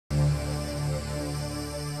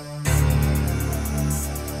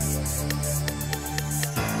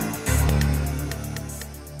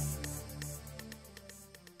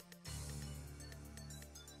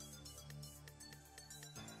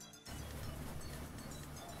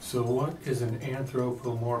So what is an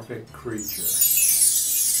anthropomorphic creature?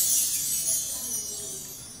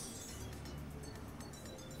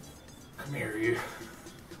 Come here, you.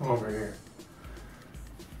 Come over here.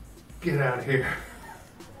 Get out of here.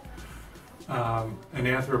 An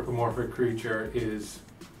anthropomorphic creature is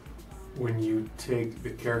when you take the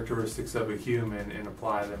characteristics of a human and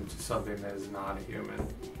apply them to something that is not a human.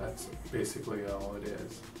 That's basically all it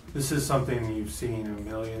is. This is something you've seen a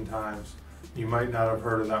million times. You might not have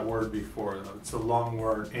heard of that word before, though. It's a long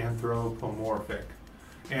word, anthropomorphic.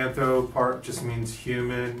 Anthro part just means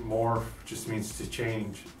human, morph just means to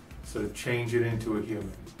change. So change it into a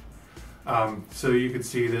human. So you could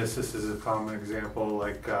see this is a common example,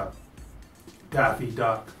 like Daffy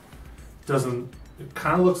Duck. It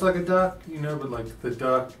kind of looks like a duck, you know, but like the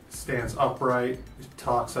duck stands upright, it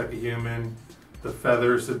talks like a human. The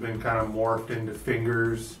feathers have been kind of morphed into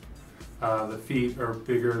fingers. The feet are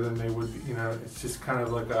bigger than they would be, you know, it's just kind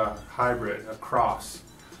of like a hybrid, a cross.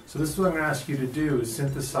 So this is what I'm going to ask you to do, is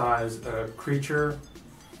synthesize a creature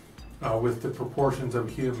with the proportions of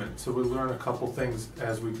a human. So we'll learn a couple things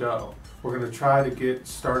as we go. We're going to try to get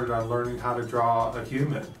started on learning how to draw a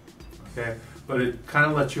human, okay? But it kind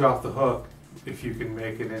of lets you off the hook if you can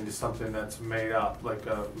make it into something that's made up, like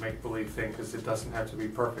a make-believe thing, because it doesn't have to be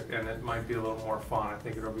perfect, and it might be a little more fun. I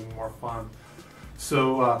think it'll be more fun.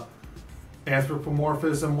 So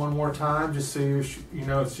anthropomorphism one more time, just so you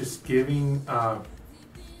know, it's just giving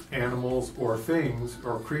animals or things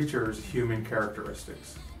or creatures human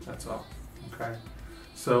characteristics. That's all, okay?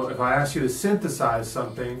 So if I ask you to synthesize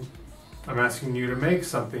something, I'm asking you to make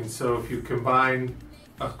something. So if you combine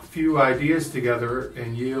a few ideas together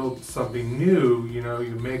and yield something new, you know,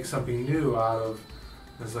 you make something new out of,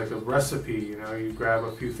 it's like a recipe, you know, you grab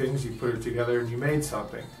a few things, you put it together and you made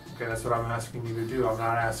something. Okay, that's what I'm asking you to do. I'm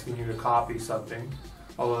not asking you to copy something,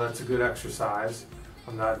 although that's a good exercise.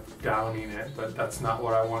 I'm not downing it, but that's not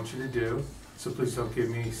what I want you to do. So please don't give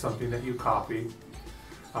me something that you copy.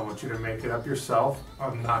 I want you to make it up yourself.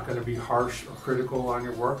 I'm not going to be harsh or critical on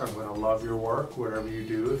your work. I'm going to love your work, whatever you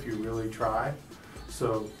do, if you really try.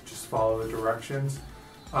 So just follow the directions.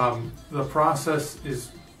 The process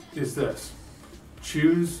is this.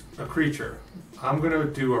 Choose a creature. I'm going to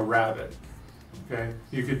do a rabbit. Okay?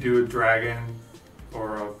 You could do a dragon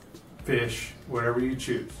or a fish, whatever you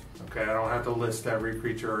choose. Okay? I don't have to list every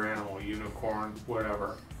creature or animal, unicorn,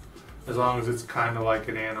 whatever. As long as it's kind of like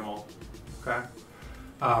an animal. Okay?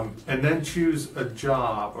 And then choose a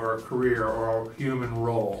job or a career or a human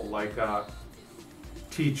role, like a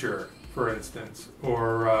teacher, for instance,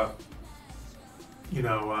 or you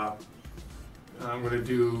know, I'm going to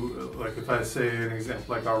do, like, if I say an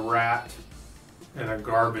example, like a rat and a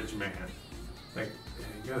garbage man. Like,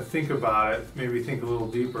 you got to think about it. Maybe think a little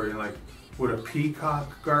deeper. You're like, would a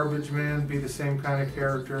peacock garbage man be the same kind of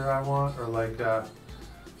character I want, or like,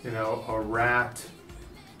 you know, a rat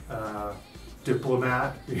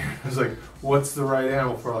diplomat? It's like, what's the right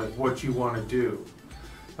animal for like what you want to do?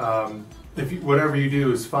 Whatever you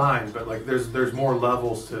do is fine, but like there's more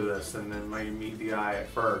levels to this than might meet the eye at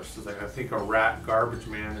first. It's like, I think a rat garbage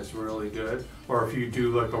man is really good. Or if you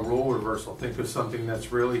do like a role reversal, think of something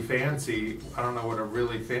that's really fancy. I don't know what a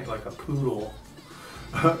really like a poodle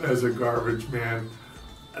as a garbage man.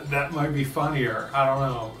 That might be funnier. I don't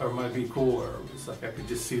know. Or it might be cooler. It's like I could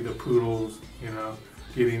just see the poodles, you know,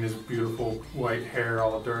 getting his beautiful white hair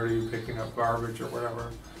all dirty, picking up garbage or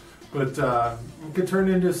whatever. But you could turn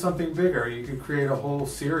it into something bigger. You could create a whole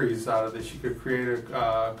series out of this. You could create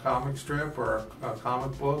a comic strip or a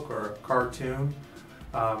comic book or a cartoon,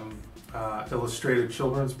 illustrated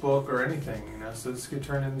children's book or anything. You know, so this could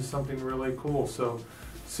turn into something really cool. So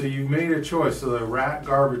you made a choice. So the rat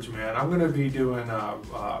garbage man. I'm going to be doing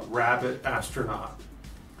a rabbit astronaut.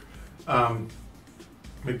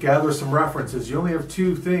 But gather some references. You only have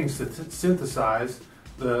two things to synthesize.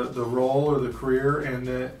 The role or the career and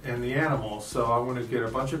the animal. So I want to get a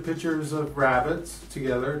bunch of pictures of rabbits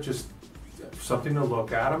together, just something to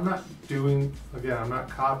look at. I'm not doing, again, I'm not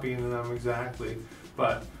copying them exactly,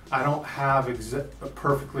 but I don't have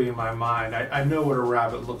perfectly in my mind. I know what a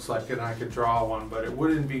rabbit looks like and I could draw one, but it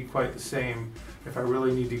wouldn't be quite the same if I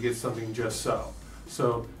really need to get something just so.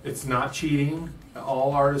 So it's not cheating.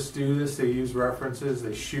 All artists do this. They use references.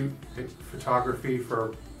 They shoot photography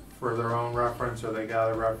for their own reference, or they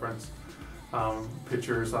gather reference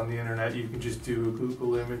pictures on the internet. You can just do a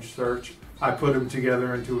Google image search. I put them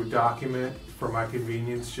together into a document for my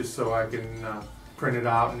convenience, just so I can print it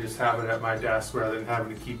out and just have it at my desk rather than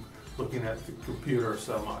having to keep looking at the computer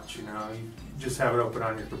so much. You know, you just have it open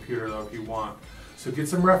on your computer though if you want. So get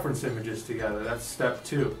some reference images together. That's step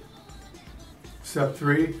 2. Step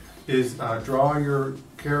 3, is draw your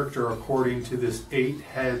character according to this 8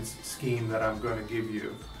 heads scheme that I'm going to give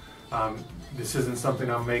you. This isn't something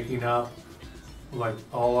I'm making up. Like,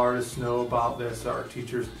 all artists know about this, our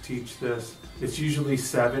teachers teach this. It's usually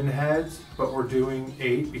 7 heads, but we're doing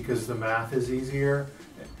 8 because the math is easier.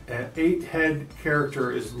 An 8 head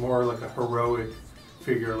character is more like a heroic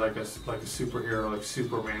figure, like a superhero, like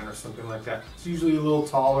Superman or something like that. It's usually a little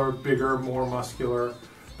taller, bigger, more muscular,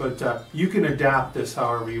 but you can adapt this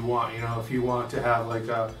however you want. You know, if you want to have like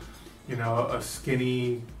a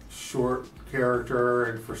skinny, short character,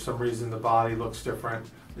 and for some reason the body looks different,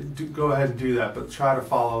 go ahead and do that. But try to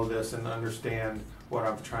follow this and understand what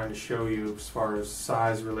I'm trying to show you as far as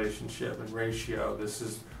size relationship and ratio. This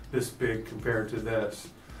is this big compared to this,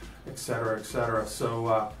 etc., etc.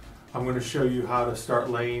 So I'm going to show you how to start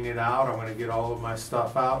laying it out. I'm going to get all of my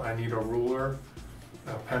stuff out. I need a ruler,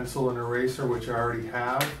 a pencil, and eraser, which I already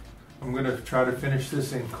have. I'm going to try to finish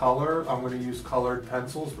this in color. I'm going to use colored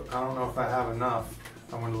pencils, but I don't know if I have enough.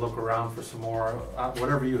 I'm going to look around for some more,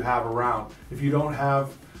 whatever you have around. If you don't have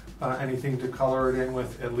anything to color it in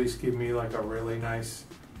with, at least give me like a really nice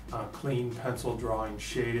clean pencil drawing,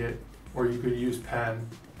 shade it, or you could use pen.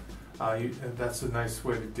 That's a nice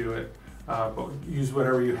way to do it. But use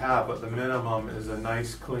whatever you have, but the minimum is a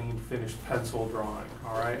nice, clean, finished pencil drawing,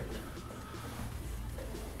 all right?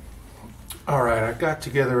 All right, I've got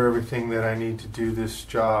together everything that I need to do this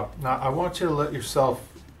job. Now, I want you to let yourself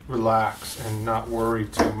relax and not worry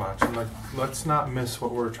too much. And let's not miss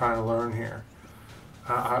what we're trying to learn here.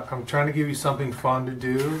 I'm trying to give you something fun to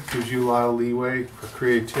do, gives you a lot of leeway for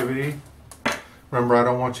creativity. Remember, I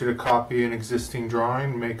don't want you to copy an existing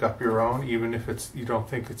drawing, make up your own, even if you don't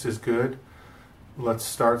think it's as good. Let's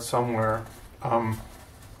start somewhere.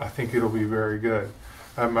 I think it'll be very good.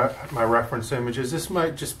 My reference images, this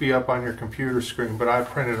might just be up on your computer screen, but I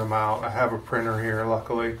printed them out. I have a printer here,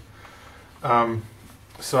 luckily.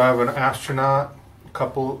 So I have an astronaut, a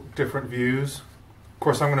couple different views. Of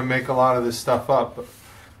course, I'm going to make a lot of this stuff up,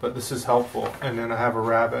 but this is helpful. And then I have a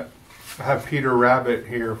rabbit. I have Peter Rabbit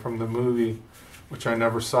here from the movie, which I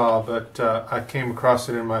never saw, but I came across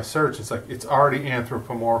it in my search. It's like it's already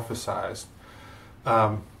anthropomorphized.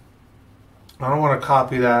 I don't want to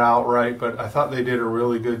copy that outright, but I thought they did a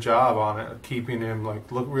really good job on it, keeping him like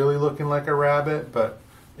really looking like a rabbit, but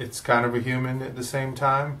it's kind of a human at the same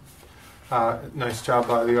time. Nice job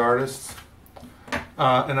by the artists.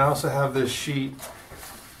 And I also have this sheet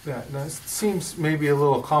that seems maybe a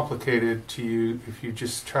little complicated to you if you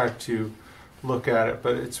just try to look at it,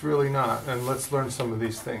 but it's really not. And let's learn some of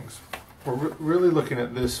these things. We're really looking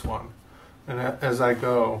at this one, and as I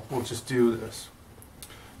go, we'll just do this.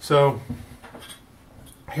 So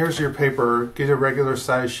here's your paper. Get a regular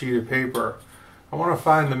size sheet of paper. I want to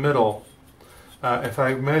find the middle. If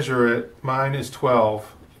I measure it, mine is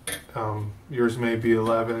 12. Yours may be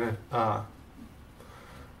 11.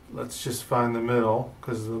 Let's just find the middle,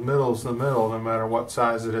 because the middle is the middle no matter what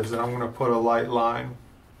size it is. And I'm going to put a light line.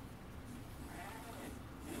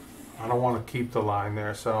 I don't want to keep the line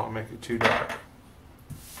there, so I don't make it too dark.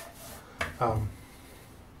 I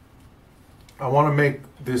want to make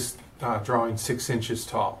this drawing 6 inches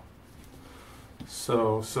tall.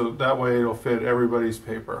 So that way it'll fit everybody's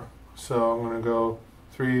paper. So I'm going to go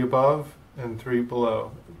 3 above and 3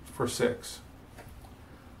 below for 6.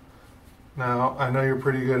 Now, I know you're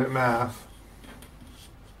pretty good at math.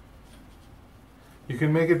 You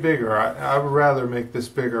can make it bigger. I would rather make this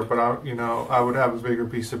bigger, but I would have a bigger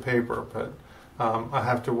piece of paper, but I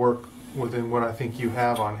have to work within what I think you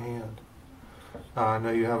have on hand. I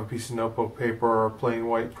know you have a piece of notebook paper or plain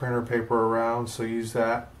white printer paper around, so use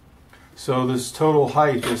that. So this total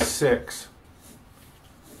height is 6,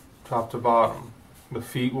 top to bottom. The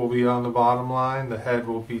feet will be on the bottom line, the head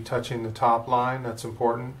will be touching the top line, that's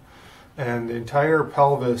important. And the entire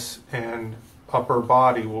pelvis and upper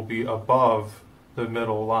body will be above the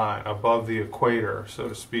middle line, above the equator, so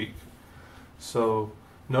to speak. So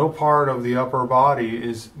no part of the upper body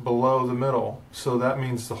is below the middle. So that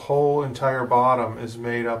means the whole entire bottom is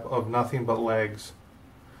made up of nothing but legs.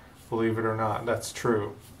 Believe it or not, that's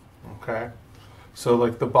true. Okay? So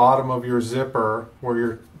like the bottom of your zipper, where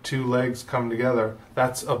your 2 legs come together,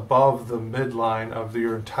 that's above the midline of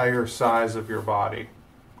your entire size of your body.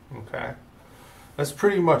 Okay? That's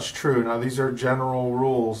pretty much true. Now these are general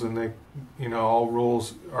rules, and they, all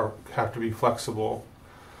rules have to be flexible.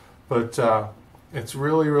 But it's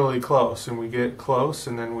really, really close, and we get close,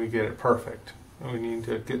 and then we get it perfect. And we need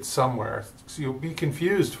to get somewhere. So you'll be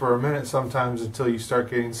confused for a minute sometimes until you start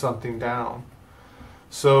getting something down.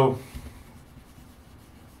 So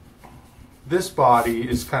this body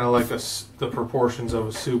is kind of like the proportions of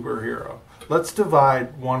a superhero. Let's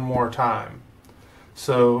divide one more time.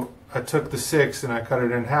 So I took the 6 and I cut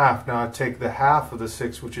it in half. Now I take the half of the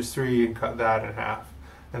 6, which is 3, and cut that in half.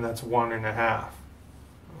 And that's 1.5.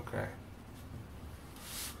 Okay.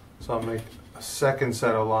 So I'll make a second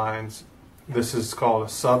set of lines. This is called a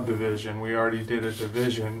subdivision. We already did a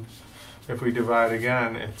division. If we divide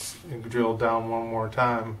again, it's drilled down one more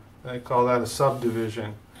time. I call that a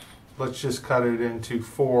subdivision. Let's just cut it into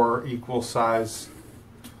 4 equal size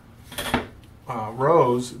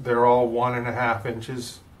rows. They're all 1.5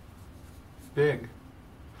 inches big.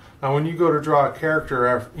 Now when you go to draw a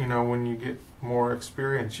character, you know, when you get more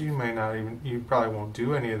experience, you probably won't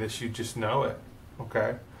do any of this, you just know it,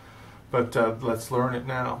 okay? But let's learn it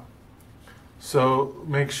now. So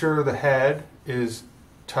make sure the head is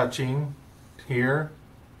touching here.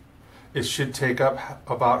 It should take up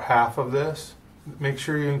about half of this. Make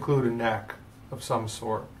sure you include a neck of some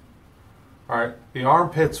sort. Alright, the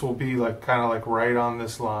armpits will be kind of like right on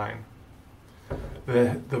this line.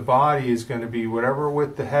 The body is going to be whatever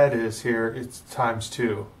width the head is here, it's times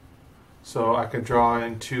 2. So I could draw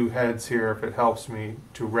in 2 heads here if it helps me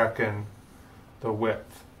to reckon the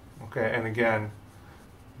width. Okay, and again,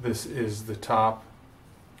 this is the top,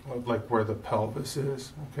 like where the pelvis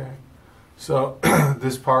is. Okay, so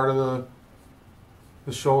this part of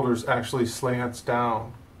the shoulders actually slants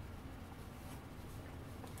down,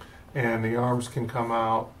 and the arms can come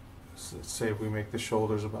out. So let's say we make the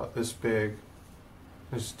shoulders about this big.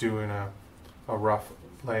 Just doing a rough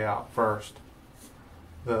layout first.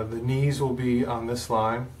 The knees will be on this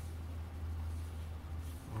line.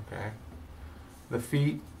 Okay, the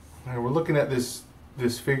feet. And we're looking at this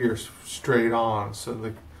figure straight on,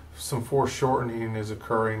 so some foreshortening is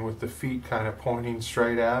occurring with the feet kind of pointing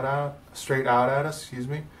straight out at us. Excuse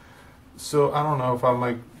me. So I don't know if I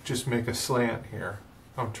might just make a slant here.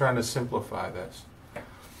 I'm trying to simplify this.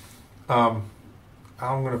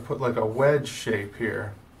 I'm going to put like a wedge shape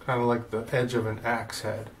here, kind of like the edge of an axe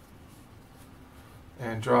head,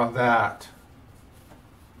 and draw that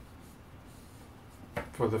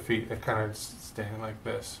for the feet. It kind of standing like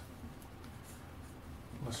this.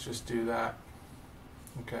 Let's just do that.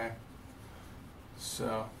 Okay.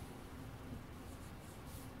 So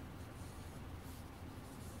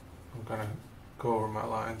I'm going to go over my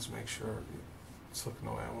lines, make sure it's looking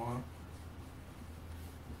the way I want.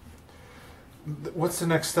 What's the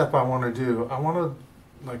next step I want to do? I want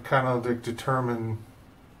to kind of determine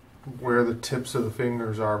where the tips of the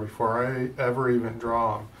fingers are before I ever even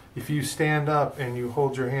draw them. If you stand up and you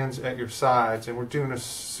hold your hands at your sides, and we're doing a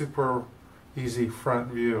super easy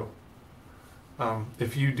front view.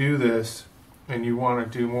 If you do this and you want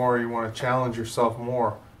to do more, you want to challenge yourself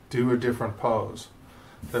more, do a different pose.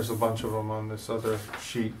 There's a bunch of them on this other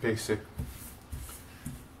sheet, basic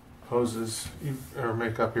poses, or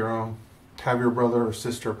make up your own. Have your brother or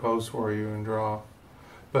sister pose for you and draw.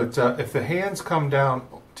 But if the hands come down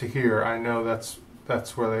to here, I know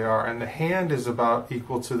that's where they are. And the hand is about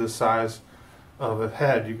equal to the size of the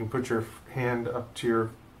head. You can put your hand up to your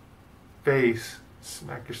face,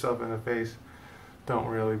 smack yourself in the face. Don't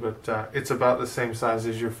really, but it's about the same size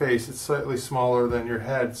as your face. It's slightly smaller than your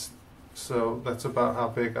head, so that's about how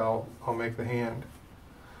big I'll make the hand.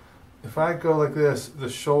 If I go like this, the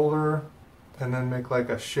shoulder, and then make like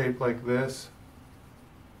a shape like this,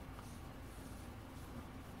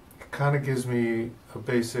 it kind of gives me a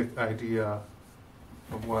basic idea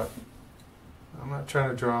of what. I'm not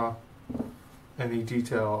trying to draw any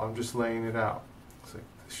detail, I'm just laying it out. It's like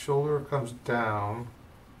the shoulder comes down,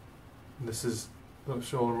 this is the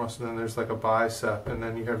shoulder muscle, then there's like a bicep, and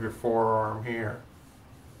then you have your forearm here.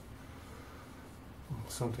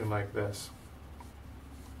 Something like this.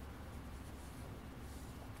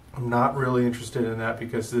 I'm not really interested in that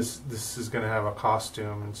because this is going to have a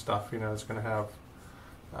costume and stuff, you know, it's going to have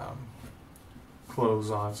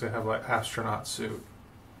clothes on, it's going to have like astronaut suit.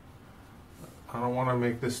 I don't want to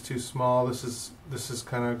make this too small. This is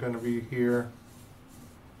kind of going to be here.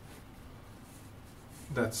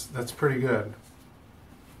 That's pretty good.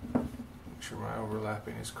 Make sure my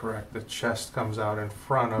overlapping is correct. The chest comes out in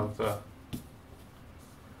front of the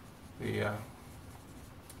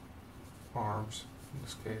arms in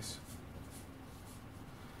this case.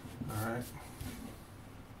 Alright.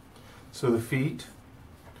 So the feet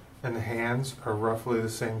and the hands are roughly the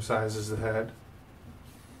same size as the head.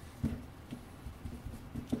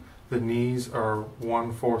 The knees are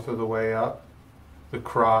 1/4 of the way up. The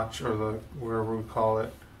crotch, or the wherever we call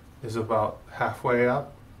it, is about halfway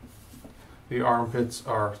up. The armpits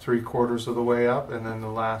are 3/4 of the way up, and then the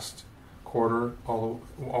last quarter all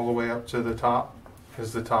the way up to the top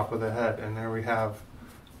is the top of the head. And there we have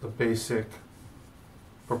the basic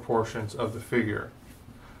proportions of the figure.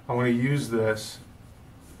 I'm going to use this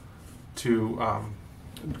to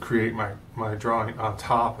create my drawing on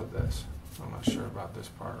top of this. I'm not sure about this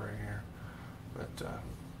part right here, but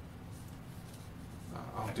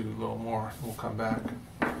I'll do a little more. We'll come back.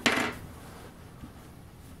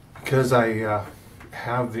 Because I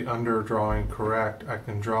have the underdrawing correct, I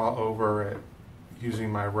can draw over it using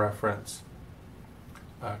my reference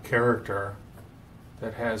character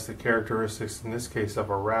that has the characteristics, in this case, of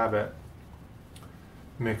a rabbit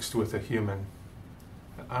mixed with a human.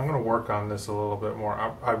 I'm going to work on this a little bit more.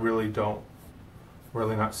 I really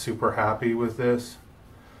not super happy with this,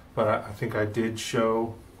 but I think I did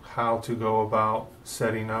show how to go about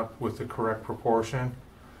setting up with the correct proportion,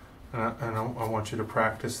 and I want you to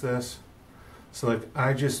practice this. So like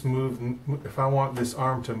I just move, if I want this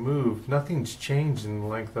arm to move, nothing's changed in the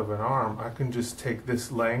length of an arm. I can just take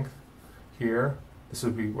this length here, this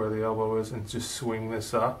would be where the elbow is, and just swing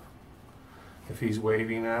this up. If he's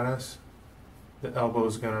waving at us, the elbow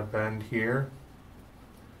is going to bend here.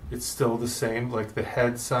 It's still the same, like the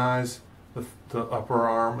head size, the upper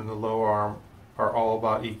arm and the lower arm are all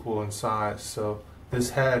about equal in size. So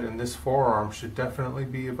this head and this forearm should definitely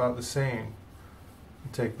be about the same.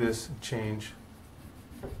 Take this and change.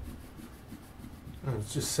 And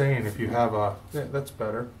it's just saying, if you have a, yeah, that's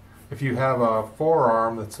better. If you have a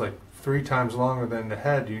forearm that's like 3 times longer than the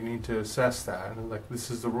head, you need to assess that. And like, this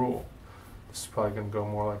is the rule. This is probably going to go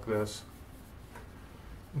more like this.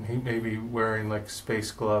 And he may be wearing like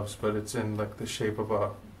space gloves, but it's in like the shape of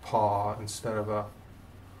a paw instead of a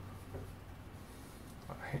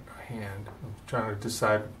hand. I'm trying to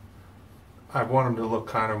decide. I want him to look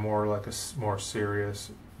kind of more like a more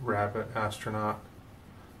serious rabbit astronaut.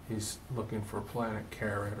 He's looking for planet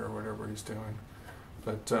Carrot or whatever he's doing.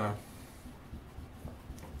 But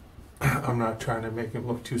I'm not trying to make him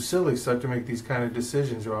look too silly, so I have to make these kind of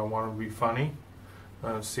decisions. Do I want him to be funny,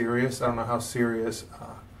 serious? I don't know how serious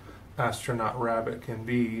astronaut rabbit can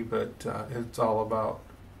be, but it's all about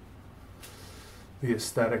the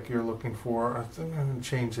aesthetic you're looking for. I think I'm going to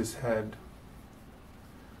change his head.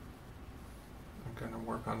 I'm going to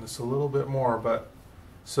work on this a little bit more, but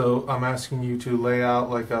so I'm asking you to lay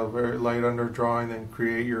out like a very light underdrawing, then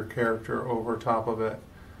create your character over top of it,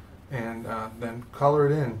 and then color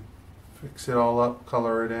it in. Fix it all up,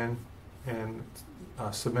 color it in, and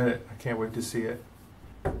submit it. I can't wait to see it.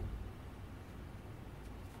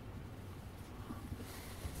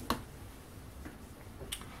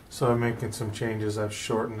 So I'm making some changes. I've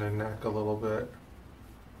shortened the neck a little bit,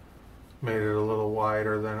 made it a little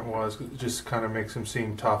wider than it was. It just kind of makes him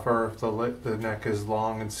seem tougher. If the neck is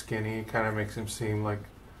long and skinny, it kind of makes him seem like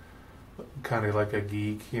kind of like a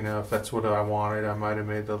geek. You know, if that's what I wanted, I might have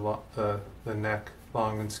made the neck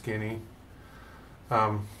long and skinny.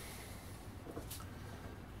 I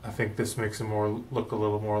think this makes him look a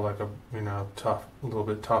little more like a, you know, tough, a little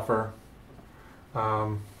bit tougher.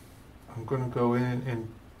 I'm going to go in and,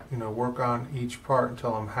 you know, work on each part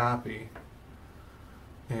until I'm happy.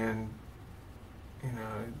 And, you know,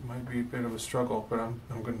 it might be a bit of a struggle, but I'm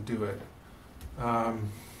going to do it.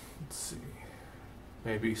 Let's see,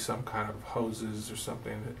 maybe some kind of hoses or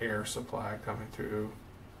something, the air supply coming through,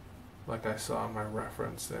 like I saw in my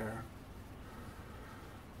reference there.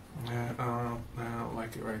 Yeah, I don't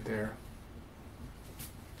like it right there. I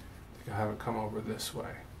think I have it come over this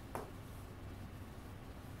way.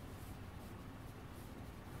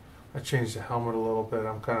 I changed the helmet a little bit.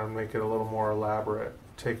 I'm kind of make it a little more elaborate.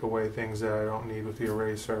 Take away things that I don't need with the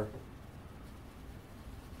eraser.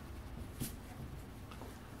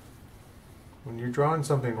 When you're drawing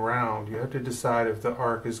something round, you have to decide if the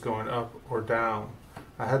arc is going up or down.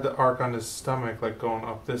 I had the arc on his stomach like going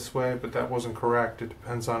up this way, but that wasn't correct. It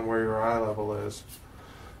depends on where your eye level is.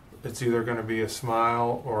 It's either going to be a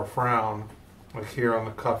smile or a frown. Like here on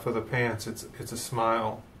the cuff of the pants, it's a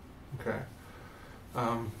smile. Okay.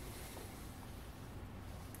 I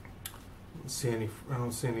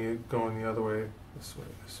don't see any going the other way. This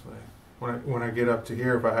way. When I get up to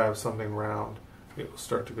here, if I have something round, it will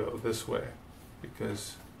start to go this way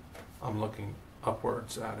because I'm looking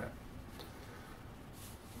upwards at it.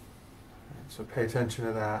 So pay attention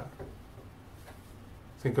to that.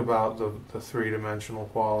 Think about the three-dimensional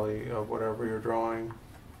quality of whatever you're drawing.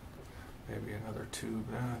 Maybe another tube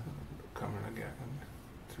coming again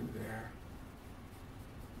through there.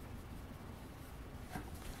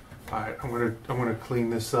 Alright, I'm gonna clean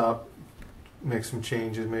this up, make some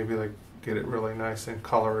changes, maybe like get it really nice and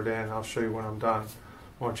color it in. I'll show you when I'm done.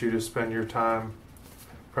 I want you to spend your time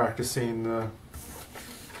practicing the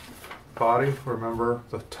body. Remember,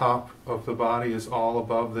 the top of the body is all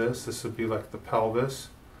above this. This would be like the pelvis.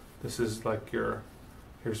 This is like your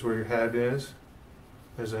Here's where your head is.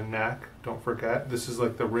 There's a neck, don't forget. This is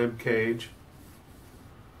like the rib cage.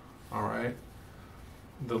 Alright.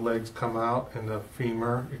 The legs come out and the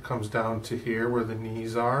femur, it comes down to here where the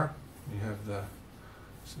knees are. You have the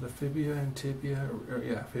fibia and tibia,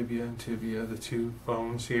 fibia and tibia, the two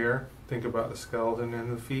bones here. Think about the skeleton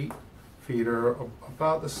and the feet. Feet are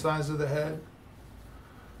about the size of the head.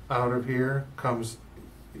 Out of here comes,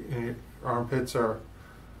 armpits are,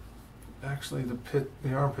 actually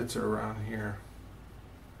the armpits are around here.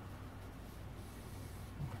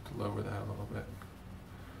 I'll have to lower that a little bit.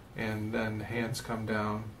 And then the hands come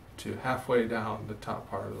down to halfway down the top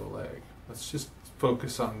part of the leg. Let's just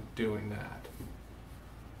focus on doing that.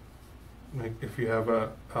 Like if you have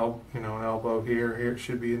an elbow here it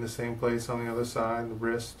should be in the same place on the other side, the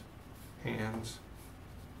wrist, hands.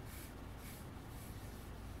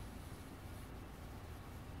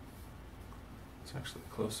 It's actually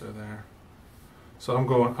closer there. So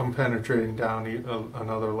I'm penetrating down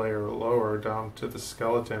another layer lower down to the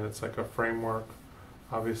skeleton. It's like a framework,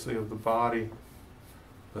 obviously, of the body,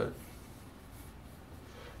 but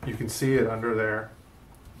you can see it under there.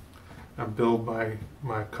 I build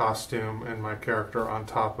my costume and my character on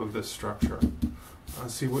top of this structure.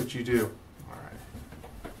 Let's see what you do.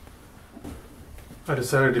 Alright. I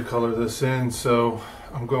decided to color this in, so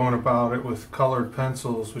I'm going about it with colored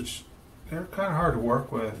pencils, which they're kind of hard to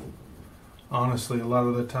work with. Honestly, a lot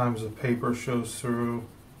of the times the paper shows through.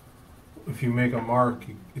 If you make a mark,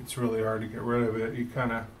 it's really hard to get rid of it.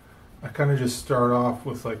 I kind of just start off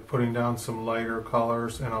with like putting down some lighter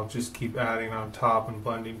colors, and I'll just keep adding on top and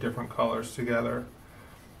blending different colors together.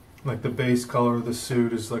 Like the base color of the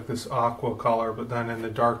suit is like this aqua color, but then in the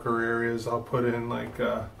darker areas I'll put in like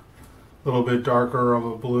a little bit darker of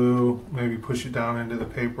a blue, maybe push it down into the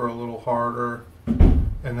paper a little harder.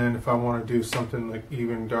 And then if I want to do something like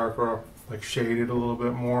even darker, like shade it a little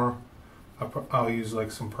bit more, I'll use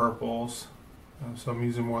like some purples. So I'm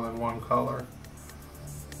using more than one color.